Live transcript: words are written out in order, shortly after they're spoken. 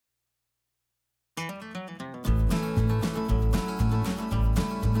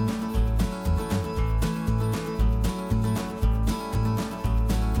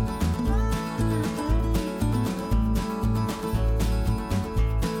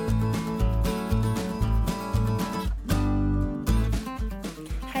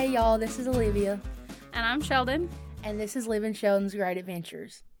y'all. This is Olivia. And I'm Sheldon. And this is Living Sheldon's Great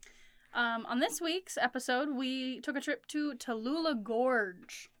Adventures. On this week's episode, we took a trip to Tallulah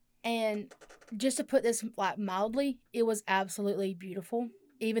Gorge. And just to put this mildly, it was absolutely beautiful,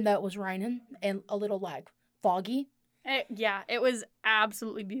 even though it was raining and a little foggy. It was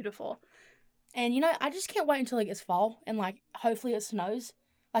absolutely beautiful. And I just can't wait until it gets fall and hopefully it snows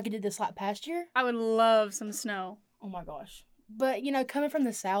like it did this past year. I would love some snow. Oh my gosh. But coming from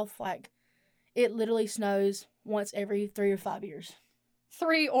the south, it literally snows once every 3 or 5 years.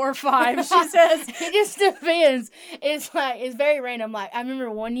 3 or 5, she says. It just depends. It's very random. I remember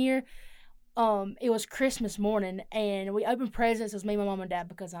one year, it was Christmas morning, and we opened presents. It was me, my mom, and dad,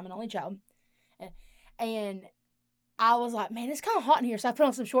 because I'm an only child. And I was like, man, it's kind of hot in here. So I put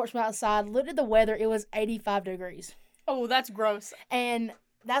on some shorts from outside, looked at the weather. It was 85 degrees. Oh, that's gross. And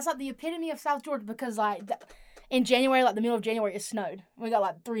that's the epitome of South Georgia because, in January, the middle of January, it snowed. We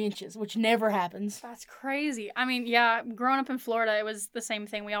got 3 inches, which never happens. That's crazy. I mean, yeah, growing up in Florida, it was the same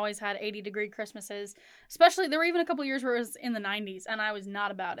thing. We always had 80-degree Christmases. Especially, there were even a couple years where it was in the 90s, and I was not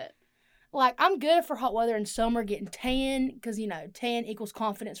about it. I'm good for hot weather in summer, getting tan, because, tan equals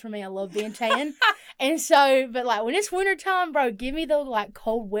confidence for me. I love being tan. And so, but, when it's wintertime, bro, give me the,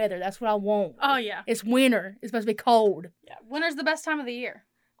 cold weather. That's what I want. Oh, yeah. It's winter. It's supposed to be cold. Yeah, winter's the best time of the year.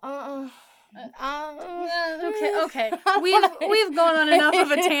 Okay. We've gone on enough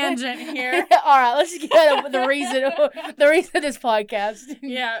of a tangent here. All right, let's get with the reason of this podcast.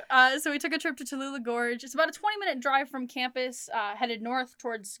 Yeah. So we took a trip to Tallulah Gorge. It's about a 20-minute drive from campus, headed north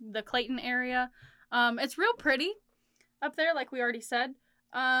towards the Clayton area. It's real pretty up there, like we already said.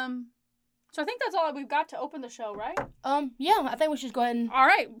 So I think that's all we've got to open the show, right? Yeah. I think we should just go ahead and. All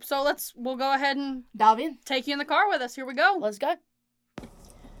right. So we'll go ahead and dive in. Take you in the car with us. Here we go. Let's go.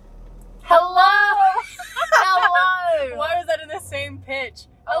 Hello! Hello! Why was that in the same pitch?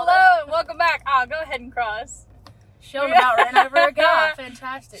 Hello, and welcome back. Go ahead and cross. Sheldon about ran over a guy.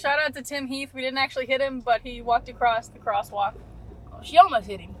 Fantastic. Shout out to Tim Heath. We didn't actually hit him, but he walked across the crosswalk. She almost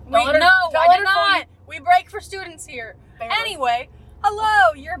hit him. I did not. We break for students here. Barely. Anyway,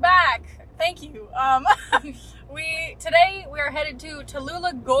 hello, you're back. Thank you. Today we are headed to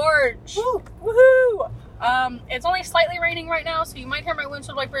Tallulah Gorge. Woo! Woohoo! It's only slightly raining right now, so you might hear my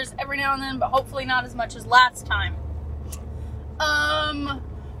windshield wipers every now and then, but hopefully not as much as last time.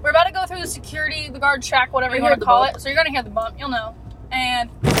 We're about to go through the guard shack, whatever you want to call it. So you're going to hear the bump, you'll know. And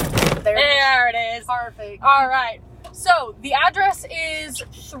there it is. Perfect. All right. So the address is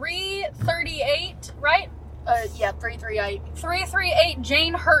 338, right? Yeah, 338. 338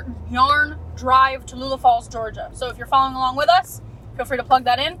 Jane Hurt Yarn Drive, Tallulah Falls, Georgia. So if you're following along with us, feel free to plug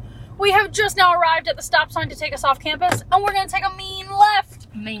that in. We have just now arrived at the stop sign to take us off campus, and we're going to take a mean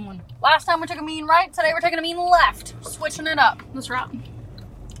left. Mean one. Last time we took a mean right, today we're taking a mean left. Switching it up. That's right.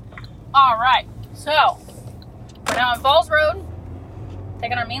 All right, so we're now on Falls Road,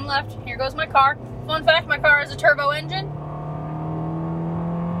 taking our mean left. Here goes my car. Fun fact, my car has a turbo engine.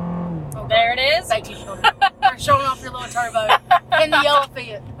 Oh, there it is. Thank you, Sheldon. You're showing off your little turbo in the yellow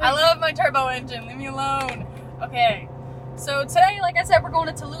Fiat. I love my turbo engine. Leave me alone. Okay. So today, like I said, we're going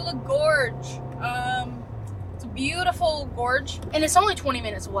to Tallulah Gorge. It's a beautiful gorge. And it's only 20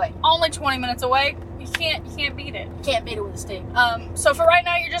 minutes away. Only 20 minutes away. You can't beat it. You can't beat it with a stick. So for right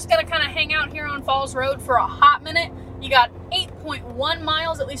now, you're just going to kind of hang out here on Falls Road for a hot minute. You got 8.1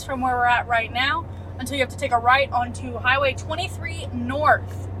 miles, at least from where we're at right now, until you have to take a right onto Highway 23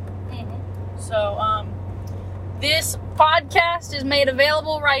 North. Mm-hmm. So this podcast is made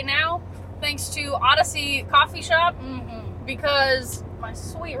available right now thanks to Odyssey Coffee Shop. Mm-hmm. Because my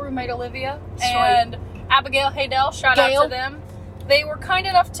sweet roommate Olivia and Abigail Haydell, shout out to them, they were kind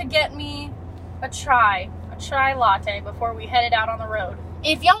enough to get me a chai latte before we headed out on the road.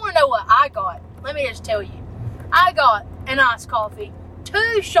 If y'all want to know what I got, let me just tell you. I got an iced coffee,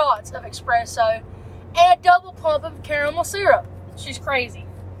 2 shots of espresso, and a double pump of caramel syrup. She's crazy.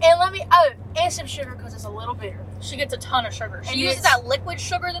 And and some sugar because it's a little bitter. She gets a ton of sugar. She And uses that liquid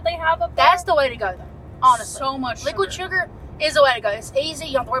sugar that they have up there. That's the way to go, though. Honestly. So much Liquid sugar is the way to go. It's easy.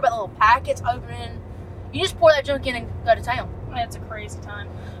 You don't have to worry about the little packets opening. You just pour that junk in and go to town. It's a crazy time.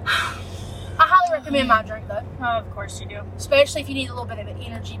 I highly recommend my drink, though. Oh, of course you do. Especially if you need a little bit of an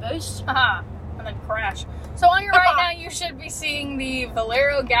energy boost. And then crash. So on your right now, you should be seeing the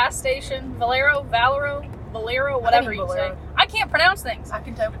Valero gas station. Valero, whatever you say. I can't pronounce things. I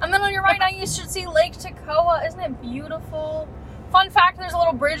can tell. And then on your right now, you should see Lake Toccoa. Isn't it beautiful? Fun fact, there's a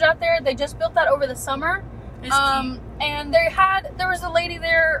little bridge out there. They just built that over the summer. It's cute. And there was a lady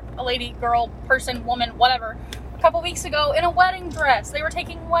there, girl, person, woman, whatever. a couple weeks ago in a wedding dress. They were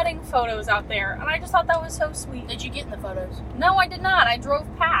taking wedding photos out there, and I just thought that was so sweet. Did you get in the photos? No, I did not. I drove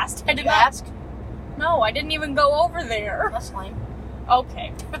past. Did you ask? No, I didn't even go over there. That's lame.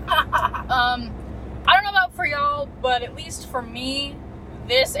 Okay. I don't know about for y'all, but at least for me,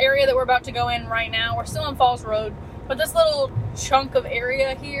 this area that we're about to go in right now, we're still on Falls Road, but this little chunk of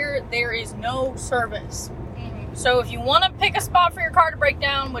area here, there is no service. So if you want to pick a spot for your car to break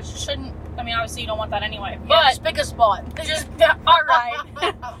down, which shouldn't, I mean, obviously you don't want that anyway, but Yeah, just pick a spot. just, all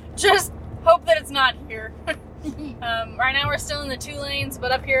right, just hope that it's not here. Right now we're still in the 2 lanes,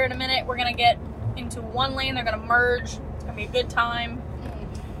 but up here in a minute, we're going to get into 1 lane. They're going to merge. It's going to be a good time.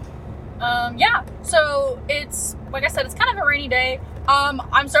 Yeah, so it's, like I said, it's kind of a rainy day.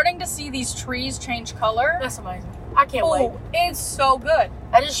 I'm starting to see these trees change color. That's amazing. I can't wait. Oh, it's so good.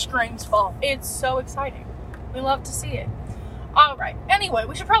 That just screams fall. It's so exciting. We love to see it. All right. Anyway,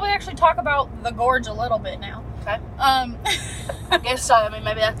 we should probably actually talk about the gorge a little bit now. Okay. I guess so. I mean,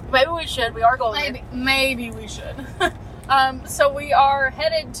 maybe we should. We are going there. Maybe we should. So we are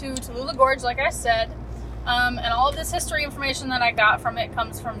headed to Tallulah Gorge, like I said. And all of this history information that I got from it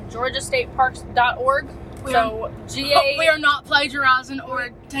comes from GeorgiaStateParks.org. We are not plagiarizing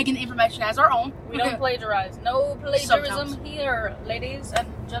or taking the information as our own. We don't plagiarize. No plagiarism here, ladies and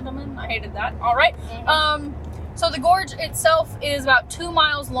gentlemen. I hated that. All right. So the gorge itself is about 2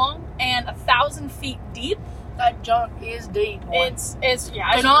 miles long and 1,000 feet deep. That junk is deep. Boy. It's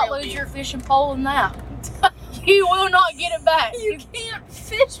yeah. Do not lose your fishing pole in that. You will not get it back. You can't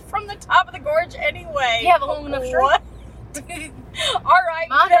fish from the top of the gorge anyway. You have a long enough string. What? All right,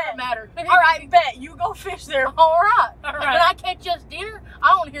 mine doesn't matter. All right, bet you go fish there. All right. All right. When I catch us dinner,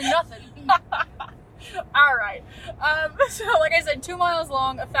 I don't hear nothing. All right. So like I said, 2 miles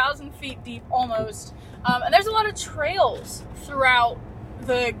long, 1,000 feet deep almost, and there's a lot of trails throughout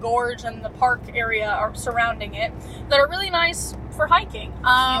the gorge and the park area surrounding it that are really nice for hiking.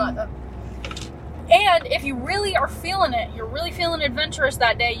 And if you really are feeling it, you're really feeling adventurous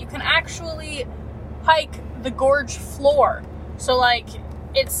that day, you can actually hike the gorge floor. So like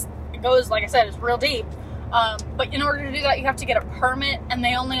it goes, like I said, it's real deep. But in order to do that, you have to get a permit, and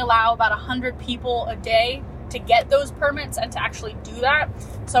they only allow about 100 people a day to get those permits and to actually do that.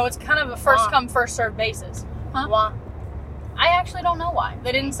 So it's kind of a first come, first served basis. Huh? Why? I actually don't know why.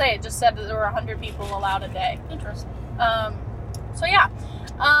 They didn't say it, just said that there were 100 people allowed a day. Interesting. So yeah.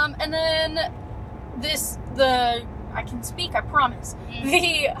 And then I can speak, I promise.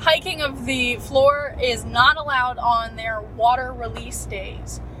 The hiking of the floor is not allowed on their water release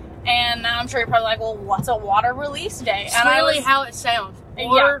days. And now I'm sure you're probably like, well, what's a water release day? It's really how it sounds.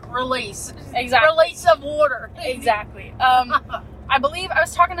 Water release. Exactly. Release of water. Exactly. I believe I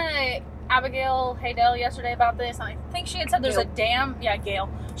was talking to Abigail Haydell yesterday about this, and I think she had said there's a dam. Yeah, Gail.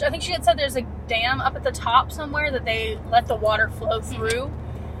 I think she had said there's a dam up at the top somewhere that they let the water flow through.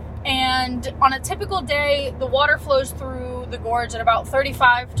 And on a typical day, the water flows through the gorge at about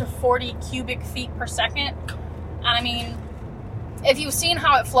 35 to 40 cubic feet per second. And I mean, if you've seen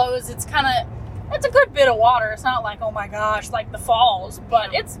how it flows, it's a good bit of water. It's not like, oh my gosh, like the falls, but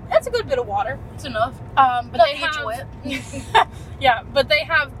it's a good bit of water. It's enough. But they get you wet. Yeah, but they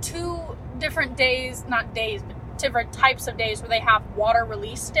have 2 different days, not days, but different types of days where they have water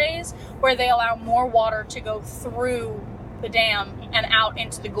release days, where they allow more water to go through the dam and out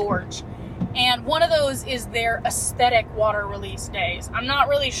into the gorge. And one of those is their aesthetic water release days. I'm not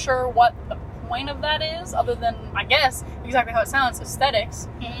really sure what the point of that is, other than, I guess, exactly how it sounds, aesthetics.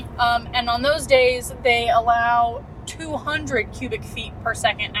 And on those days, they allow 200 cubic feet per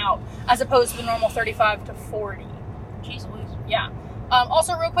second out, as opposed to the normal 35 to 40. Jeez Louise. Yeah.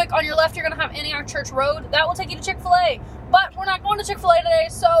 Also, real quick, on your left, you're going to have Antioch Church Road. That will take you to Chick-fil-A. But we're not going to Chick-fil-A today,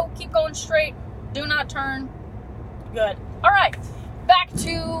 so keep going straight. Do not turn. Good. All right. Back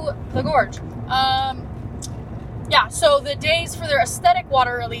to the gorge. Yeah, so the days for their aesthetic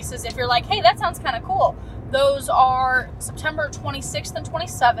water releases, if you're like, hey, that sounds kind of cool, those are September 26th and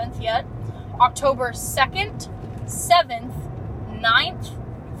 27th yet, October 2nd, 7th, 9th,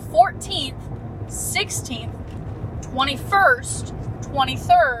 14th, 16th, 21st,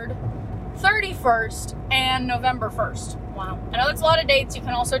 23rd, 31st, and November 1st. Wow. I know that's a lot of dates. You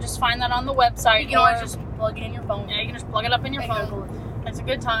can also just find that on the website. You can always just plug it in your phone. Yeah, you can just plug it up in your phone. It's a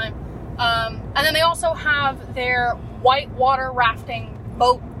good time. And then they also have their whitewater rafting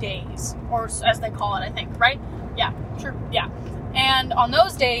boat days, or as they call it, I think, right? Yeah, sure, yeah. And on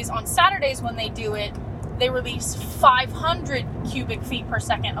those days, on Saturdays when they do it, they release 500 cubic feet per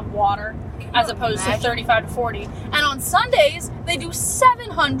second of water, as opposed to 35 to 40. And on Sundays, they do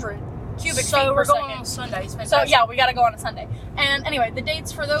 700 cubic so feet per we're going second. on Sundays. So yeah, we got to go on a Sunday. And anyway, the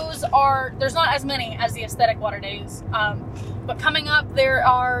dates for those are, there's not as many as the Aesthetic Water Days. But coming up, there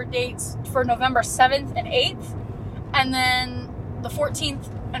are dates for November 7th and 8th, and then the 14th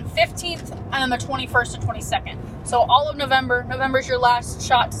and 15th, and then the 21st and 22nd. So all of November. November's your last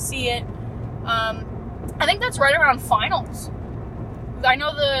shot to see it. I think that's right around finals. I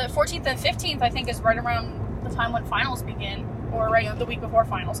know the 14th and 15th, I think, is right around the time when finals begin, or right the week before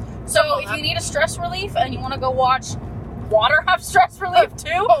finals. So if you need a stress relief and you want to go watch water have stress relief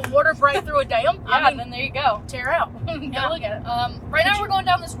too, water break through a dam. yeah, then there you go. Tear out. Go Yeah. look at it. Right now we're going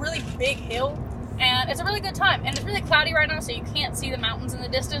down this really big hill, and it's a really good time. And it's really cloudy right now, so you can't see the mountains in the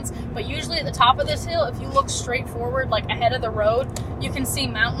distance. But usually at the top of this hill, if you look straight forward, like ahead of the road, you can see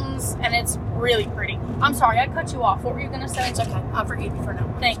mountains, and it's really pretty. I'm sorry, I cut you off. What were you gonna say? It's okay. I forgive you for now.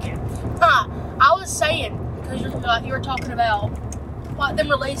 Thank you. I was saying, because you were talking about what them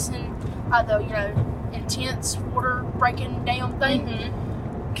releasing the intense water breaking dam thing.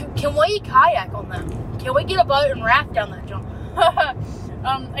 Mm-hmm. Can we kayak on that? Can we get a boat and raft down that jump?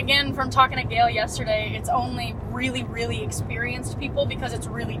 Again, from talking to Gail yesterday, it's only really, really experienced people because it's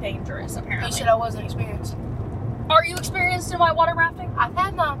really dangerous, apparently. You said I wasn't experienced. Are you experienced in whitewater rafting? I've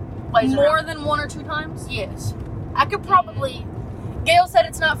had my plays More around. than 1 or 2 times? Yes. I could probably. Gail said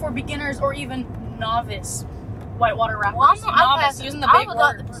it's not for beginners or even novice whitewater rafters. Well, I'm not. Novice, using the big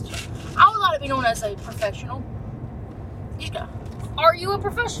words. I would like to be known as a professional. You go. Are you a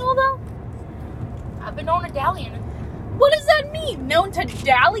professional, though? I've been known to dally in it. What does that mean? Known to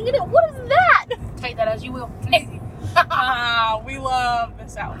dally in it? What is that? Take that as you will. We love the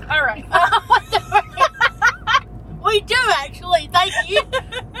South. All right. We do actually. Thank you.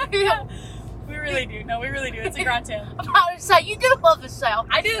 We really do. No, we really do. It's a grand town. I'm about to say you do love the South.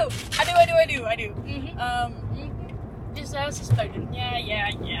 I do. Mm-hmm. Just as suspected.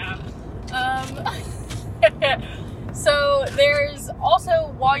 Yeah. So there's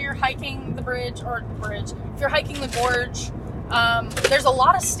also, while you're hiking the bridge, if you're hiking the gorge, there's a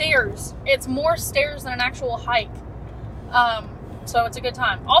lot of stairs. It's more stairs than an actual hike. So it's a good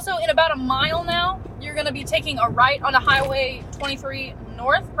time. Also, in about a mile now, you're going to be taking a right on Highway 23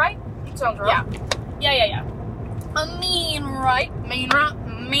 North, right? Sounds right. Yeah. A mean right. Mean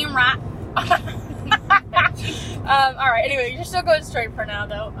right. Alright, anyway, you're still going straight for now,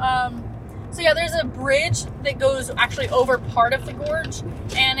 though. So yeah, there's a bridge that goes actually over part of the gorge,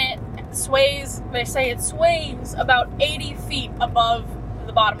 and it sways, they say it sways about 80 feet above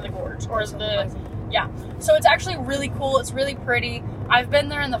the bottom of the gorge, or so it's actually really cool. It's really pretty. I've been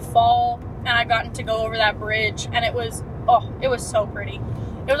there in the fall, and I've gotten to go over that bridge, and it was so pretty.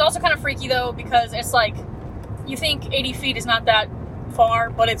 It was also kind of freaky, though, because it's like, you think 80 feet is not that far,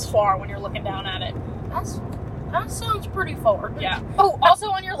 but it's far when you're looking down at it. That sounds pretty far. Yeah. Oh,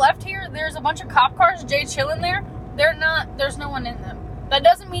 also on your left here, there's a bunch of cop cars. Jay chilling there. There's no one in them. That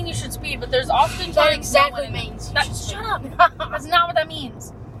doesn't mean you should speed, but there's often That times exactly no one in means them. you should speed. Shut up. That's not what that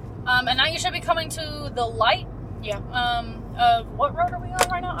means. And now you should be coming to the light. Yeah. Of what road are we on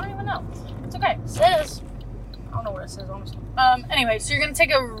right now? I don't even know. It's okay. It says. I don't know what it says, honestly. Anyway, so you're gonna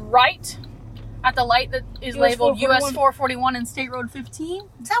take a right at the light that is US labeled 441. US 441 and State Road 15.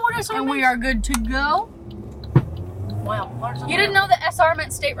 Is that what it says? And we are good to go. Wow. You didn't know that SR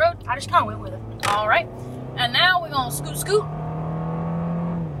meant State Road? I just kind of went with it. All right. And now we're going to scoot.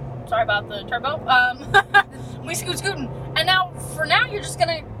 Sorry about the turbo. We scooting. And now, for now, you're just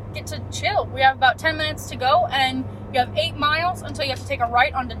going to get to chill. We have about 10 minutes to go, and you have 8 miles until you have to take a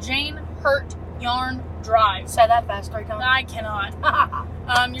right onto Jane Hurt Yarn Drive. Say that fast 3 times. I cannot.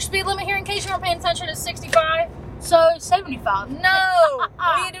 Your speed limit here, in case you weren't paying attention, is 65. So, 75. No!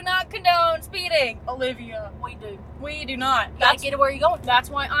 We do not condone speeding, Olivia. We do. We do not. You gotta get it where you're going.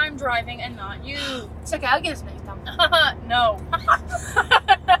 That's why I'm driving and not you. It's okay, I'll get us next time. No.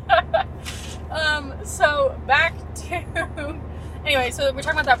 So back to anyway, so we're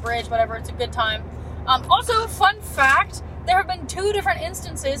talking about that bridge, whatever, it's a good time. Also, fun fact, there have been 2 different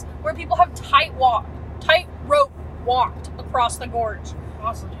instances where people have tight rope walked across the gorge.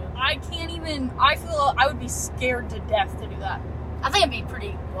 Honestly, dude. I feel I would be scared to death to do that. I think it'd be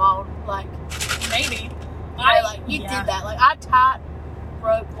pretty wild, like, Maybe. you did that. Like, I tight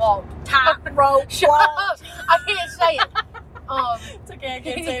rope walked. Tight rope Shut up. I can't say it. It's okay, I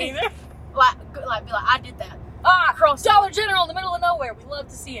can't say it either. Be like, I did that. Cross Dollar General in the middle of nowhere. We love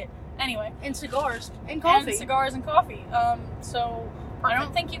to see it. Anyway. And cigars. And coffee. And cigars and coffee. So I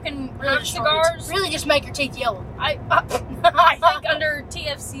don't think you can really have cigars. Really just make your teeth yellow. I think under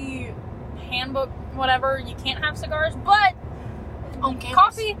TFC handbook, whatever, you can't have cigars, but on campus.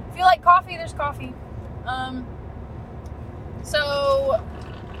 Coffee, if you like coffee, there's coffee. So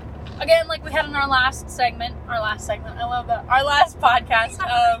again, like we had in our last segment, I love that, our last podcast,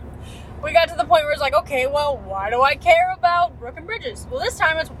 we got to the point where it's like, okay, well, why do I care about Broken Bridges? Well, this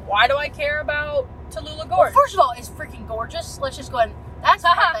time it's, why do I care about Tallulah Gorge? Well, first of all, it's freaking gorgeous. Let's just go ahead and, that's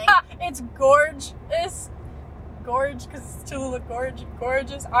my thing. It's gorge, because it's Tallulah Gorge,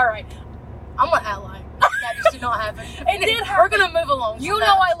 gorgeous. All right. I'm going to act like that just did not happen. It did happen. We're going to move along. You know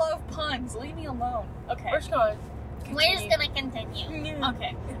I love puns. Leave me alone. Okay. We're just going to continue.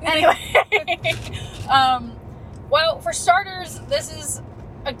 Okay. Anyway. Well, for starters, this is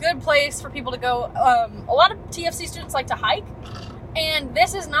a good place for people to go. A lot of TFC students like to hike, and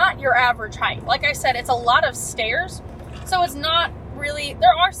this is not your average hike. Like I said, it's a lot of stairs, so it's not really,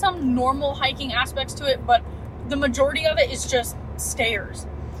 there are some normal hiking aspects to it, but the majority of it is just stairs.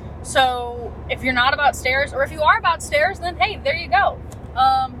 So if you're not about stairs, or if you are about stairs, then hey, there you go.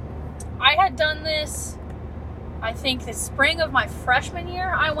 I had done this, I think the spring of my freshman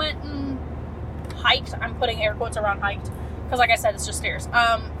year. I went and hiked. I'm putting air quotes around hiked, because like I said, it's just stairs.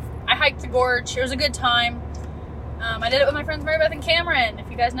 I hiked the gorge. It was a good time. I did it with my friends Mary Beth and Cameron,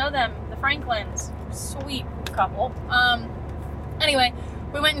 if you guys know them, the Franklins. Sweet couple. Anyway,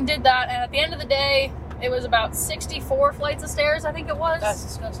 we went and did that, and at the end of the day, it was about 64 flights of stairs, I think it was. That's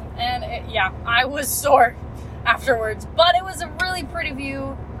disgusting. And yeah, I was sore afterwards, but it was a really pretty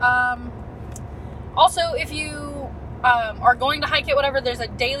view. Also, if you are going to hike it, whatever, there's a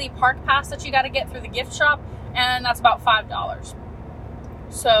daily park pass that you got to get through the gift shop, and that's about $5.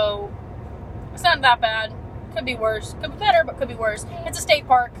 So it's not that bad. Could be worse. Could be better, but could be worse. It's a state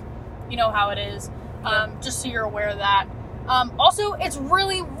park. You know how it is. Just so you're aware of that. Also, it's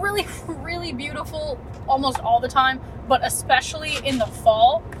really, really, really beautiful almost all the time, but especially in the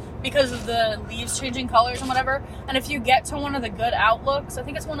fall because of the leaves changing colors and whatever. And if you get to one of the good outlooks, I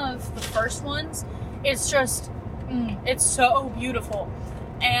think it's one of the first ones, it's just, it's so beautiful.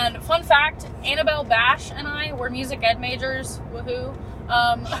 And fun fact, Annabelle Bash and I were music ed majors, woohoo.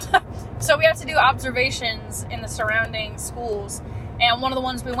 So we have to do observations in the surrounding schools. And one of the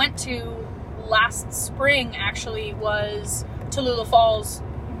ones we went to last spring actually was Tallulah Falls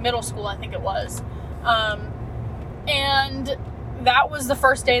Middle School, I think it was. And that was the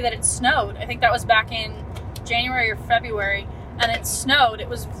first day that it snowed. I think that was back in January or February, and it snowed. It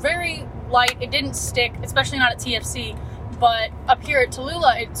was very light. It didn't stick, especially not at TFC, but up here at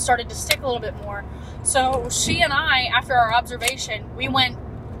Tallulah, it started to stick a little bit more. So she and I, after our observation, we went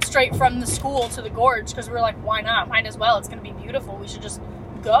straight from the school to the gorge because we were like, why not? Might as well. It's going to be beautiful. We should just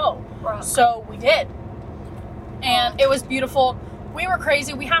go. Right. So we did. And it was beautiful. We were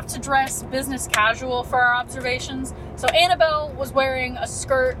crazy. We have to dress business casual for our observations. So Annabelle was wearing a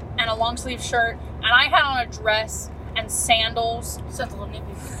skirt and a long sleeve shirt, and I had on a dress and sandals. Sounds a little nippy.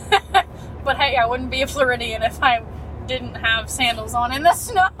 But hey, I wouldn't be a Floridian if I didn't have sandals on in the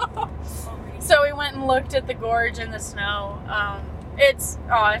snow. So we went and looked at the gorge in the snow. It's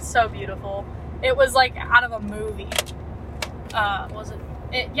so beautiful. It was like out of a movie. Was it?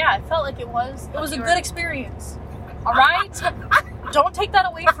 Yeah, it felt like it was. It was a good experience. All right? Don't take that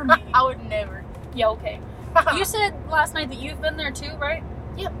away from me. I would never. Yeah, okay. You said last night that you've been there too, right?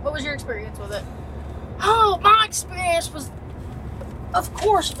 Yep. What was your experience with it? Oh, my experience was, of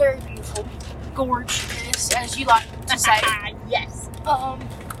course, very beautiful. Gorgeous, as you like to say. Yes.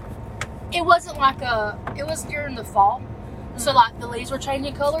 It wasn't like it was during the fall. So, like, the leaves were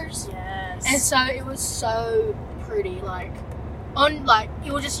changing colors. Yes. And so, it was so pretty, like,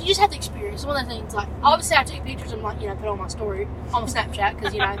 it was just, you just have to experience. One of the things, like, obviously I took pictures and, like, you know, put on my story, on my Snapchat,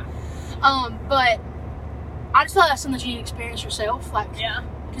 because, you know, but I just felt like that's something that you need to experience yourself, like, yeah.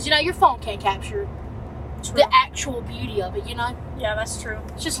 Because, you know, your phone can't capture the actual beauty of it, you know? Yeah, that's true.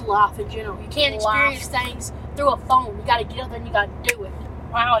 It's just life in general. You can't experience things through a phone. You got to get up there and you got to do it.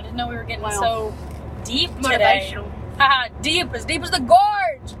 Wow, I didn't know we were getting so deep motivational. Today. Haha, deep as the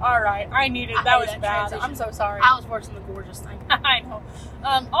gorge. All right, I needed that was bad. Transition. I'm so sorry. I was worse than the gorgeous thing. I know.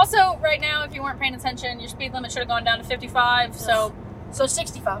 Also, right now, if you weren't paying attention, your speed limit should have gone down to 55. So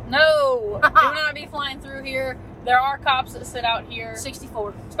 65. No, do not be flying through here. There are cops that sit out here.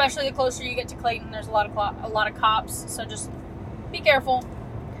 64. Especially the closer you get to Clayton, there's a lot of cops. So just be careful.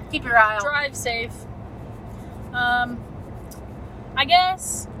 Keep your eye out. Drive safe. I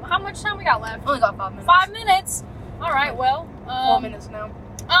guess, how much time we got left? Only got 5 minutes. 5 minutes. All right, well. 4 minutes now.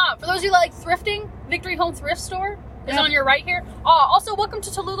 For those of you like thrifting, Victory Home Thrift Store is on your right here. Also, welcome to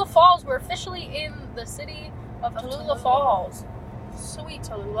Tallulah Falls. We're officially in the city of Tallulah Falls. Sweet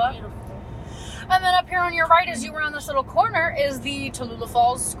Tallulah. Beautiful. And then up here on your right, as you round this little corner, is the Tallulah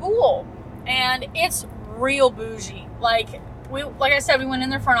Falls School. And it's real bougie. Like I said, we went in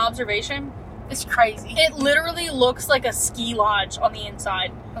there for an observation. It's crazy. It literally looks like a ski lodge on the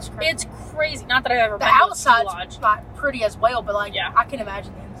inside. That's crazy. It's crazy. Not that I've ever The been to a ski lodge. outside's like pretty as well, but like Yeah. I can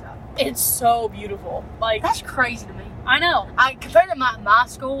imagine the inside. It's so beautiful. Like, That's crazy to me. I know. Compared to my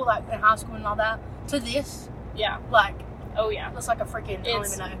school, like in high school and all that, to this, Yeah. like Oh, yeah. it's like a freaking I don't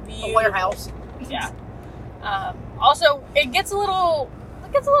It's even know, beautiful. a warehouse. Yeah. Also, it gets a little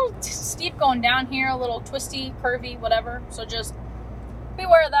steep going down here, a little twisty, curvy, whatever. So just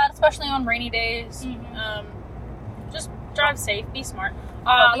beware of that, especially on rainy days. Mhm. Just drive safe, be smart.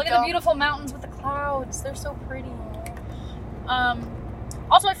 Probably Look at the don't. beautiful mountains with the clouds. They're so pretty.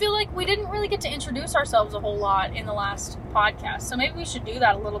 Also, I feel like we didn't really get to introduce ourselves a whole lot in the last podcast, so maybe we should do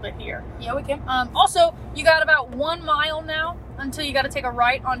that a little bit here. Yeah, we can. Also, you got about 1 mile now until you got to take a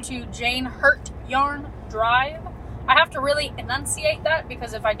right onto Jane Hurt Yarn Drive. I have to really enunciate that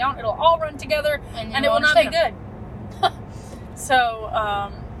because if I don't, it'll all run together and it will not be good. So,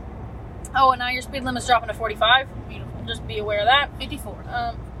 and now your speed limit's dropping to 45. Beautiful. Just be aware of that.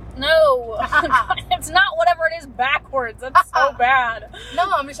 54. No, it's not whatever it is backwards. That's so bad. No,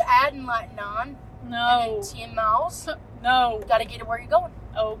 I'm just adding like 9 No, and then 10 miles. no. Gotta get to where you're going.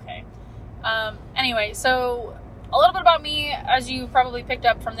 Okay. Anyway, so a little bit about me, as you probably picked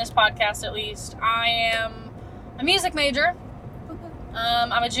up from this podcast at least. I am a music major.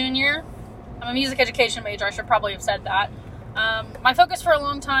 I'm a junior. I'm a music education major. I should probably have said that. My focus for a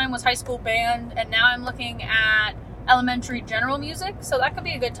long time was high school band, and now I'm looking at elementary general music, so that could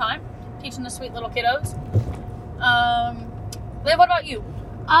be a good time, teaching the sweet little kiddos. Liv, what about you?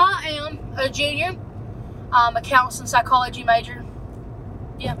 I am a junior. Accounts and psychology major.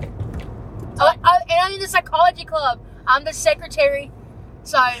 Yeah. And I'm in the psychology club. I'm the secretary.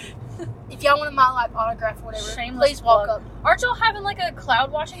 So, if y'all want my like autograph or whatever, Shameless please walk plug. up. Aren't y'all having like a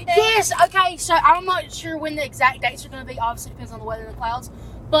cloud watching day? Yes. Okay. So I'm not sure when the exact dates are going to be. Obviously, depends on the weather and the clouds.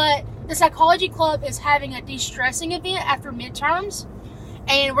 But the psychology club is having a de-stressing event after midterms,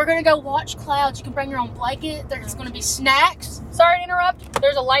 and we're going to go watch clouds. You can bring your own blanket. There's going to be snacks. Sorry to interrupt.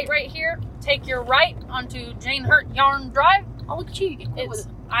 There's a light right here. Take your right onto Jane Hurt Yarn Drive. Oh, look at you. You get quick with it.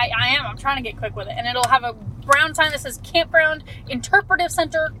 I am. I'm trying to get quick with it. And it'll have a brown sign that says Campground Interpretive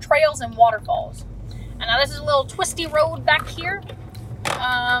Center Trails and Waterfalls. And now this is a little twisty road back here.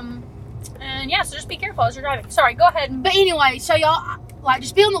 And yeah, so just be careful as you're driving. Sorry, go ahead. But anyway, so y'all, like,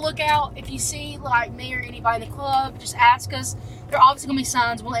 just be on the lookout. If you see, like, me or anybody in the club, just ask us. There are obviously going to be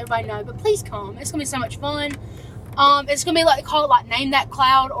signs. We'll let everybody know. But please come. It's going to be so much fun. It's going to be, like, they call it, like, Name That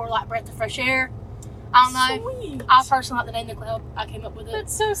Cloud or, like, Breath of Fresh Air. I don't know. Sweet. I personally like the Name the Cloud. I came up with it.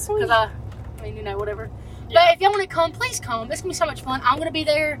 That's so sweet. Because I mean, you know, whatever. Yeah. But if y'all want to come, please come. It's going to be so much fun. I'm going to be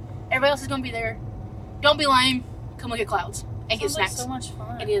there. Everybody else is going to be there. Don't be lame. Come look at clouds and get Sounds like snacks. so much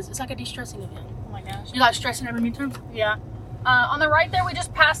fun. It is. It's like a de-stressing event. Oh my gosh. You like stressing every midterm? Yeah. On the right there, we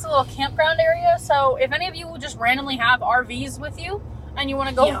just passed a little campground area. So if any of you will just randomly have RVs with you and you want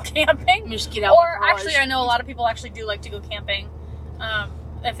to go Yeah. camping, Just get out. or of the garage. actually, I know a lot of people actually do like to go camping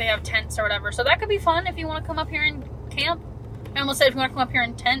if they have tents or whatever. So that could be fun if you want to come up here and camp. I almost said if you want to come up here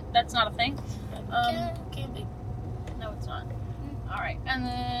and tent, that's not a thing. Can be. No, it's not. All right, and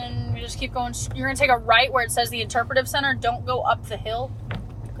then you just keep going. You're gonna take a right where it says the interpretive center. Don't go up the hill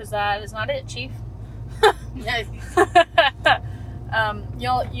because that is not it, Chief.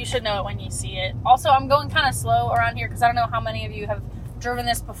 You should know it when you see it. Also, I'm going kind of slow around here because I don't know how many of you have driven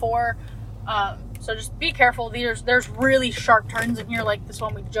this before. So just be careful. There's really sharp turns in here, like this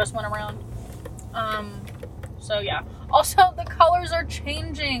one we just went around. So yeah. Also, the colors are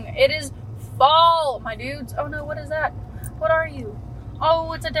changing. It is fall, my dudes. Oh no, what is that? What are you?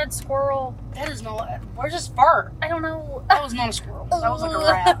 Oh, it's a dead squirrel. That is not. Where's his fur? I don't know. That was not a squirrel. That was like a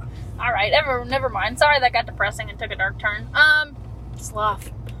rat. All right, never mind. Sorry that got depressing and took a dark turn. It's life.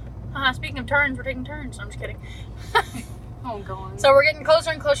 Speaking of turns, we're taking turns. I'm just kidding. Oh, God. So we're getting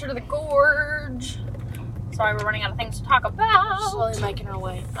closer and closer to the gorge. Sorry, we're running out of things to talk about. Slowly making our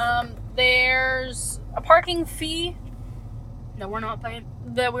way. There's a parking fee No, we're not paying.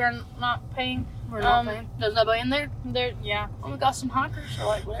 that we're not paying. We're not paying. There's nobody in there. There, yeah. Oh, we got some hikers or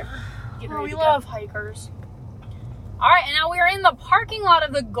like whatever. Getting Oh, ready we to love hikers. All right, and now we are in the parking lot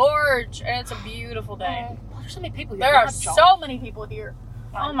of the gorge, and it's a beautiful go. day. Oh, there's so many people here. There We are have jobs. so many people here.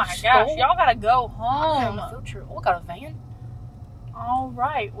 Oh my gosh, School. y'all gotta go I'm on home. a field trip. Oh, we got a van. All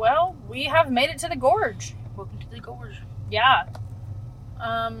right, well, we have made it to the gorge. Welcome to the gorge. Yeah.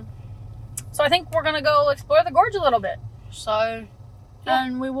 So I think we're gonna go explore the gorge a little bit, So, yeah.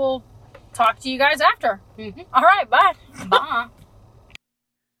 and we will talk to you guys after. Mhm. All right, bye. Bye.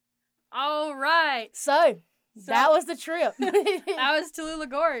 All right. So, that was the trip. That was Tallulah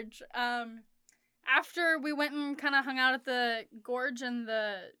Gorge. After we went and kind of hung out at the gorge and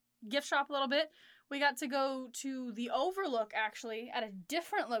the gift shop a little bit. We got to go to the Overlook, actually, at a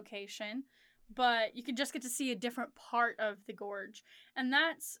different location, but you could just get to see a different part of the gorge. And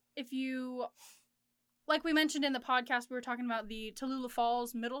that's if you, like we mentioned in the podcast, we were talking about the Tallulah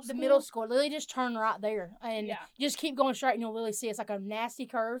Falls Middle School. The middle school. Literally just turn right there. And Yeah. you just keep going straight and you'll really see it's like a nasty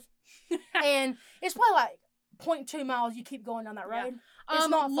curve. And it's probably like 0.2 miles you keep going down that Yeah. road. It's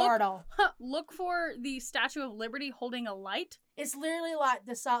not far at all. Look for the Statue of Liberty holding a light. It's literally like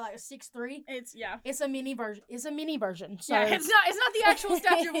the size, like a 6'3". It's a mini version. It's a mini version. So Yeah, it's not the actual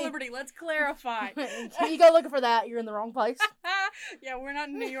Statue of Liberty. Let's clarify. you go looking for that, you're in the wrong place. Yeah, we're not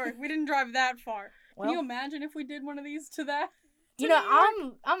in New York. We didn't drive that far. Well, Can you imagine if we did one of these to that? you to know, New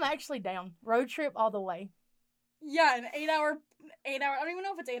York? I'm actually down. Road trip all the way. Yeah, an 8 hour. I don't even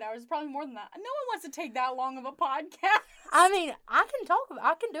know if it's 8 hours. It's probably more than that. No one wants to take that long of a podcast. I mean, I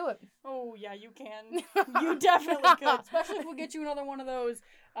can do it. Oh yeah, you can. You definitely could. Especially if we get you another one of those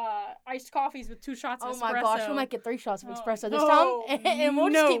iced coffees with 2 shots of espresso. Oh my gosh, we'll make it 3 shots of espresso this no, time, and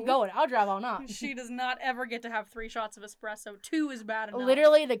we'll just no. keep going. I'll drive all night. She does not ever get to have 3 shots of espresso. 2 is bad enough.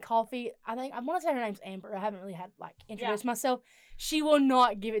 Literally, the coffee. I want to say her name's Amber. I haven't really had introduced myself. She will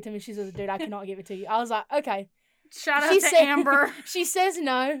not give it to me. She says, "Dude, I cannot give it to you." I was like, "Okay." Shout out to Amber. She says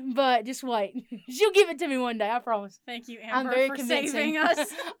no, but just wait. She'll give it to me one day. I promise. Thank you, I'm Amber, very for convincing. saving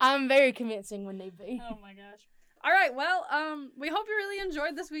us. I'm very convincing when need be. Oh my gosh. All right, well, we hope you really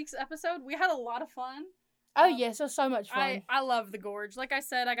enjoyed this week's episode. We had a lot of fun. Oh yes, it was so much fun. I love the gorge. Like I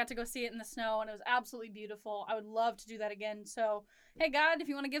said, I got to go see it in the snow, and it was absolutely beautiful. I would love to do that again. So, hey, God, if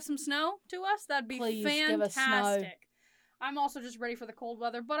you want to give some snow to us, that'd be Please fantastic. give us snow. I'm also just ready for the cold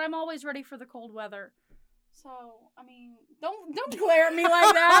weather, but I'm always ready for the cold weather. So, I mean, don't glare at me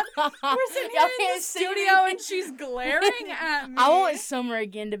like that. We're sitting here in the studio and she's glaring at me. I want summer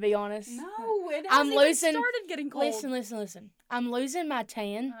again, to be honest. No, it hasn't even started getting cold. Listen. I'm losing my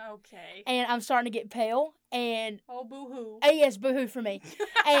tan. Okay. And I'm starting to get pale. And oh, boo-hoo. Yes, boo-hoo for me.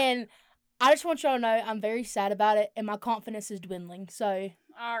 And I just want y'all to know I'm very sad about it, and my confidence is dwindling. So,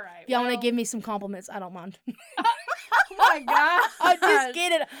 all right. If y'all want to give me some compliments, I don't mind. Oh my God. I'm just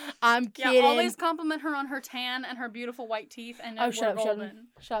kidding. I'm kidding. Yeah, always compliment her on her tan and her beautiful white teeth, and we're shut up, golden.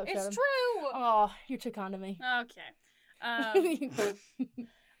 Shut up. It's true. Oh, you're too kind to me. Okay.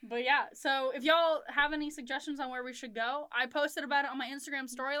 But yeah, so if y'all have any suggestions on where we should go, I posted about it on my Instagram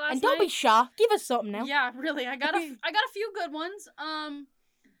story last night. And don't be shy. Give us something now. Yeah, really. I got a few good ones. I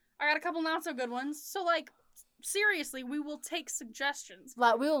got a couple not so good ones. So like, seriously, we will take suggestions.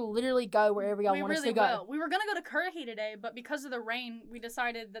 Like, we will literally go wherever y'all want us to go. Will. We were gonna go to Currahee today, but because of the rain, we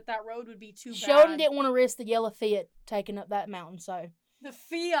decided that road would be too bad. Sheldon didn't want to risk the yellow Fiat taking up that mountain, so. The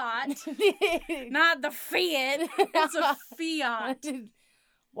Fiat. Not the Fiat. It's a Fiat.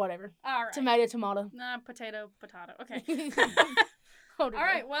 Whatever. All right. Tomato. Nah, potato. Okay. All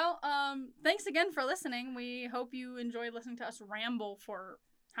right. Well, thanks again for listening. We hope you enjoyed listening to us ramble for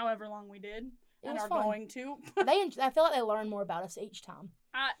however long we did. And are fun. Going to. I feel like they learn more about us each time.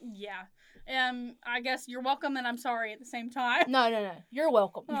 Yeah. I guess you're welcome and I'm sorry at the same time. No. You're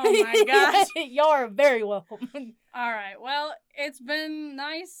welcome. Oh my gosh. Y'all are very welcome. All right. Well, it's been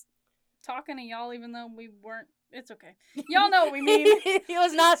nice talking to y'all, even though we weren't. It's okay. Y'all know what we mean. It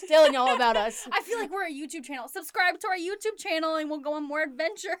was nice telling y'all about us. I feel like we're a YouTube channel. Subscribe to our YouTube channel and we'll go on more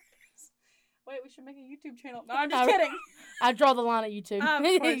adventures. Wait, we should make a YouTube channel. No, I'm just kidding. I draw the line at YouTube.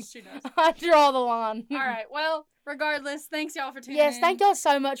 Of course she does. I draw the line. All right. Well, regardless, thanks y'all for tuning in. Yes, thank y'all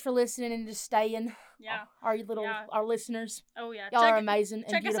so much for listening and just staying. Yeah. Our listeners. Oh, yeah. Y'all are amazing and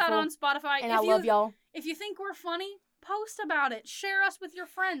beautiful. Check us out on Spotify. And I love y'all. If you think we're funny, post about it. Share us with your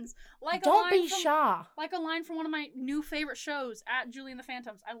friends. Don't be shy. Like a line from one of my new favorite shows, at Julie and the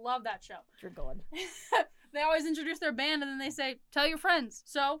Phantoms. I love that show. You're good. They always introduce their band and then they say, tell your friends.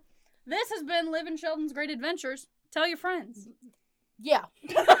 So, this has been Liv and Sheldon's Great Adventures. Tell your friends. Yeah.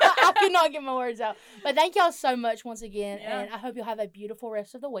 I could not get my words out. But thank y'all so much once again. Yeah. And I hope you'll have a beautiful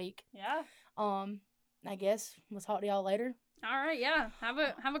rest of the week. Yeah. I guess we'll talk to y'all later. All right, yeah. Have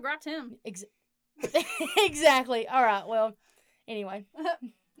a gratin. Exactly. All right. Well, anyway. All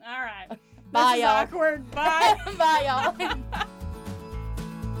right. Bye, this y'all. Is awkward. Bye. Bye, y'all.